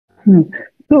Hmm.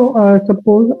 So,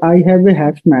 suppose I have a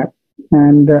hash map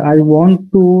and I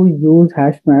want to use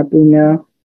hash map in a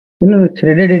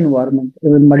threaded environment,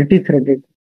 even multi-threaded.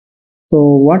 So,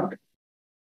 what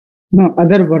no,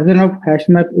 other version of hash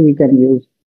map we can use?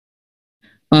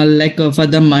 For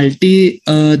the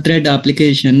multi-thread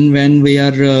application, when we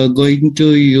are going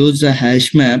to use a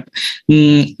hash map,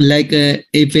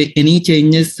 if any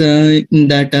changes in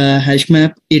that hash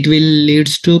map, it will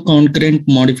leads to concurrent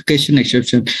modification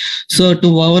exception. So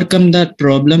to overcome that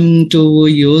problem, to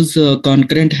use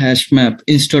concurrent hash map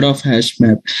instead of hash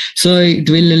map, so it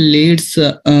will leads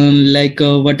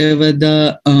whatever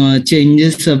the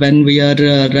changes when we are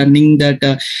running that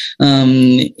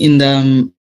in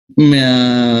the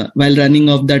while running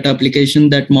of that application,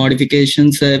 that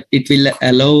modifications, it will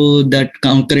allow that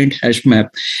concurrent hash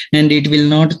map, and it will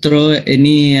not throw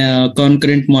any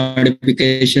concurrent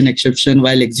modification exception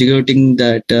while executing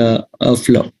that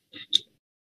flow.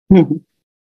 Hmm.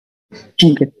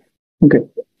 Okay, okay,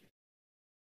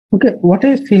 okay. What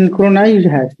is synchronized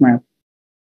hash map?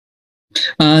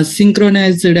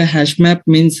 Synchronized hash map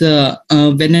means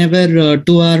whenever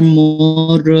two or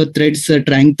more threads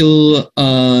trying to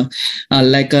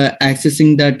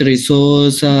accessing that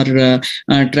resource or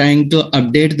trying to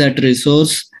update that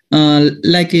resource,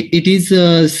 like it is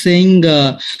saying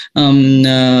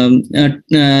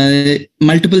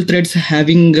multiple threads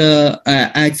having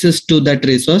access to that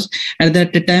resource. At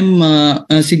that time,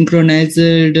 synchronized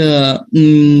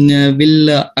will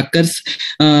occurs.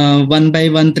 One by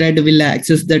one thread will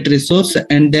access that resource,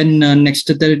 and then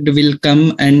next thread will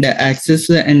come and access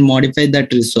and modify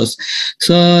that resource.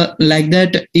 So like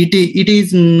that, it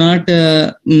is not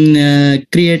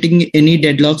creating any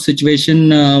deadlock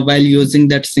situation while using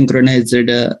that synchronized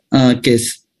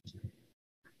case.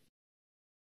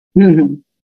 Mm-hmm.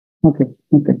 Okay,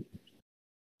 okay.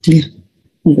 Yeah.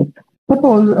 Okay.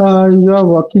 Suppose you are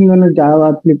working on a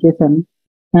Java application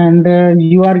and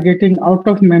you are getting out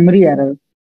of memory error.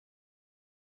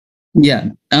 Yeah,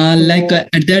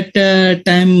 at that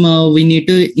time, we need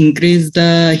to increase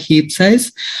the heap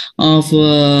size of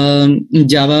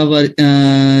Java.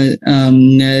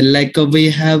 We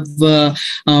have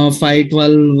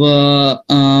 512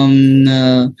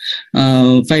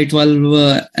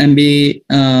 512 MB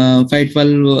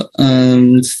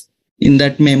 512 in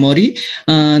that memory,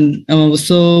 and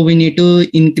so we need to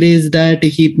increase that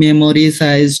heap memory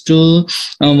size to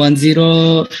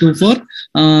 1024.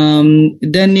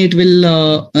 Then it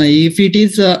will, if it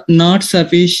is not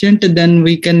sufficient, then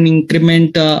we can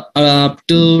increment up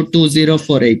to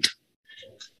 2048.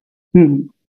 Hmm.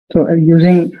 So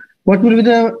using what will be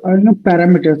the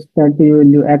parameters that you will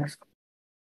use X?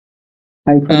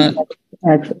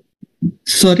 X.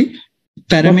 Sorry,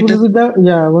 parameters.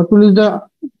 What will be the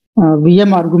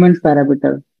VM argument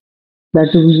parameter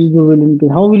that you will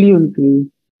increase? How will you increase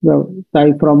the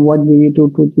size from 1 GB to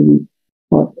 2 GB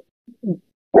or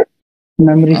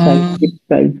memory size,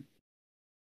 size?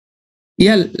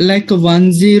 Yeah, like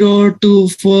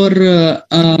 1024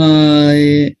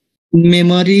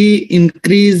 memory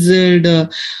increased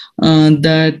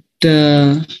that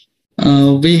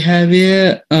we have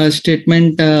a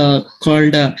statement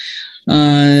called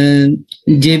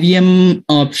JVM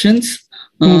options.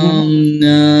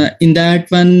 In that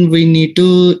one, we need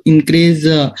to increase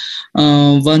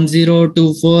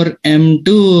 1024M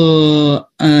to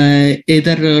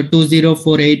either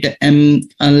 2048M.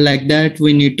 Like that,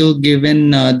 we need to give in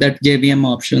that JVM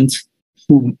options.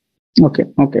 Okay,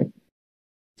 okay,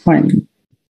 fine.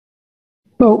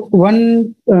 So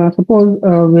one suppose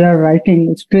we are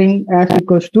writing string as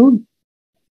equals to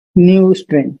new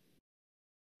string.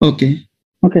 Okay.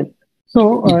 Okay.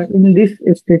 So in this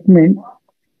statement,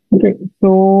 okay,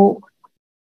 so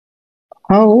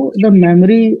how the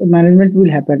memory management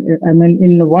will happen? I mean,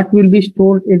 in what will be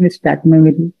stored in stack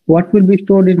memory? What will be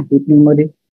stored in heap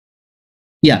memory?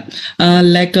 Yeah,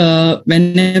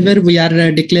 whenever we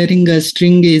are declaring a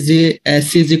string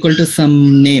s is equal to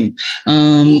some name,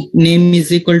 name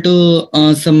is equal to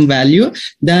some value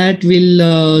that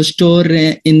will store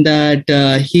in that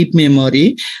heap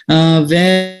memory,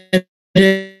 whereas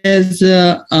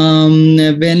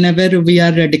whenever we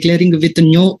are declaring with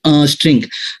new string,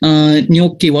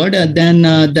 new keyword, then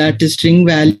that string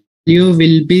value value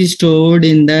will be stored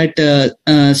in that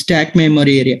stack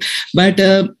memory area. But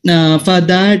for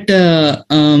that,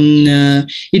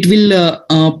 it will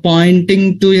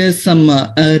pointing to some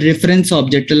reference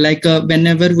object. Like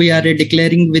whenever we are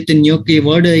declaring with a new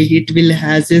keyword, it will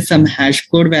has some hash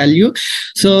code value.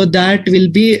 So that will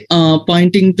be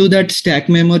pointing to that stack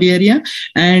memory area.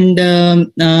 And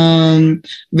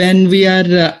when we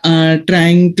are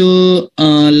trying to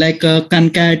like a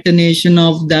concatenation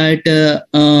of that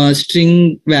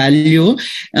string value,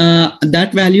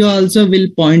 that value also will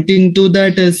pointing to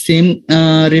that same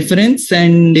reference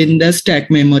and in the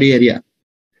stack memory area.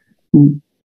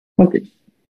 Okay,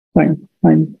 fine.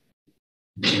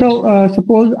 So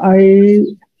suppose I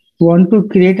want to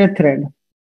create a thread.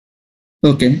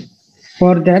 Okay.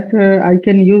 For that, I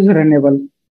can use runnable.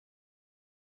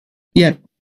 Yeah.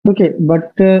 Okay,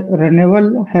 but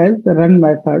runnable has run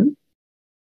method.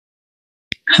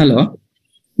 Hello.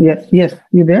 Yes,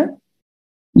 you there?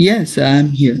 Yes, I'm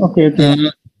here. Okay.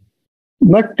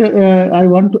 But I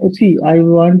want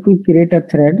to create a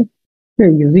thread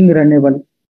using runnable.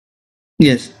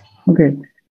 Yes. Okay.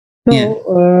 So, yeah.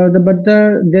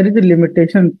 There is a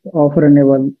limitation of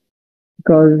runnable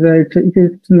because it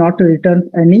is not returns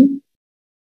any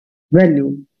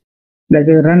value. Like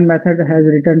a run method has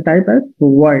return type as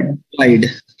void. Void,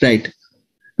 right.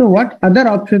 So what other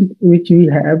options which we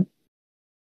have?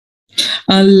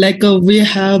 Like we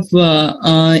have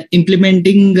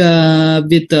implementing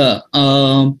with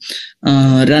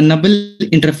runnable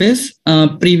interface.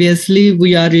 Previously,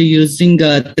 we are using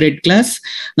thread class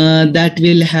that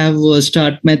will have a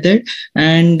start method,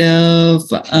 and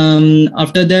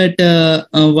after that,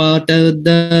 what are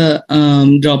the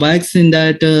drawbacks in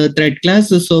that thread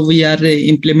class? So we are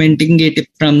implementing it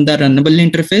from the runnable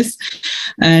interface,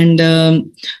 and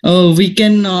we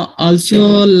can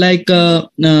also like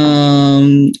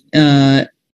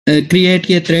create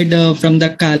a thread from the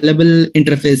callable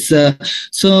interface.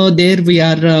 So there we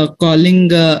are calling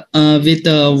with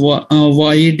a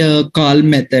void call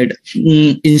method.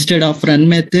 Instead of run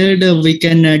method, we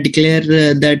can declare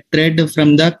that thread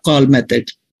from the call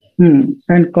method.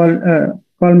 And call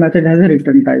method has a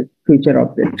return type feature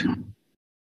object.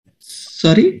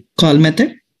 Sorry, call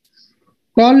method?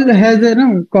 Call has a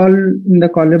call in the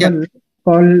callable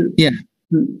call. Yeah.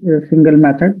 A single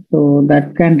method, so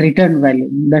that can return value.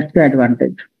 That's the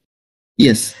advantage.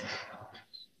 Yes.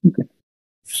 Okay.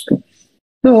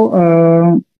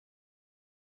 So,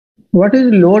 what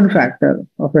is load factor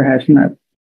of a hash map,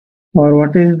 or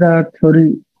what is the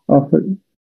theory of a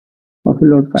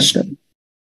load factor?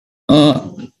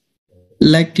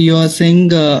 Like you are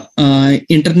saying,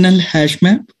 internal hash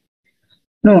map.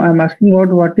 No, I'm asking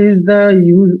what is the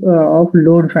use of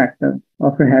load factor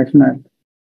of a hash map?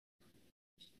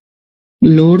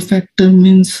 Load factor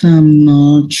means I'm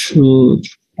not sure.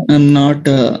 I'm not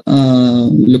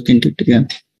looking into it. Yeah.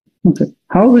 Okay.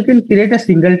 How we can create a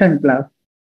singleton class?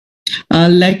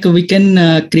 Like we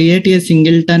can create a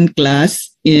singleton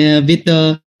class with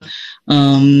a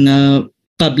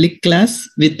public class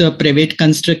with a private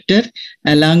constructor.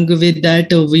 Along with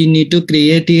that, we need to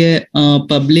create a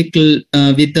public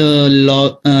with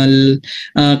a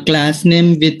class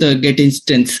name with a get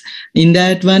instance. In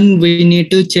that one, we need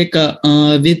to check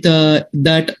with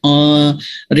that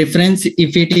reference.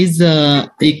 If it is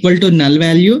equal to null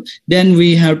value, then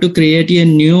we have to create a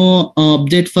new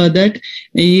object for that.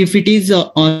 If it is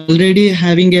already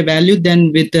having a value,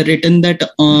 then with return that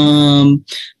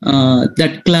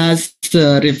that class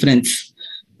reference.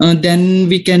 Then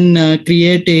we can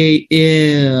create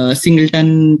a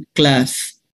singleton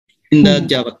class in the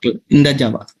Java.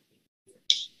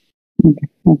 Okay.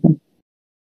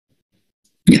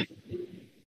 Yeah.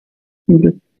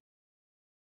 Okay.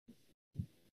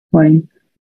 Fine.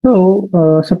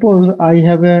 So suppose I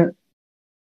have a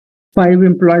 5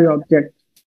 employee object.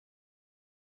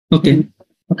 Okay.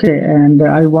 Okay, and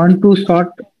I want to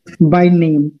sort by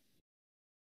name.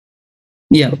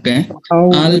 Yeah. Okay. How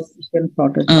we can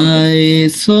sort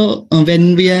it? So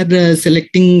when we are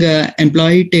selecting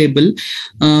employee table,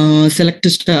 select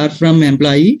star from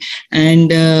employee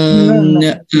and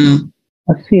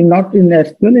see, not in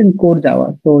SQL, in core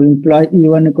Java. So employee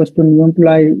E1 equals to new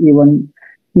employee, E1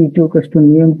 E2 equals to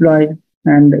new employee,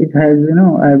 and it has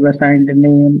I've assigned a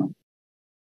name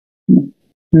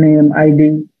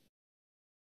ID.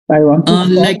 I want to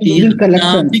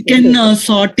we can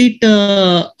sort it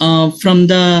from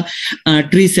the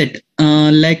tree set.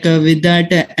 Like with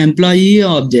that employee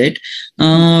object,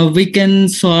 we can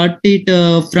sort it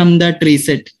from the tree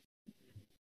set.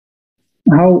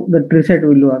 How the tree set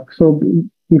will work? So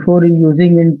before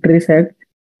using in tree set,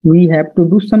 we have to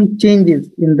do some changes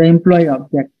in the employee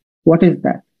object. What is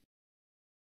that?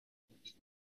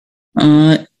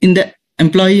 In the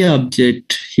employee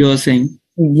object, you are saying.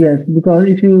 Yes, because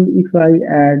if I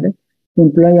add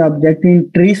employee object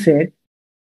in tree set,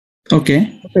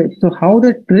 Okay. okay, so how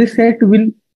the tree set will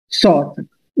sort?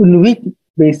 In which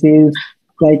basis?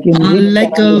 Like in which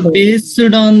parameter? Based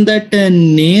on that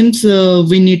names,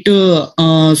 we need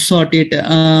to sort it.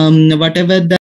 Whatever the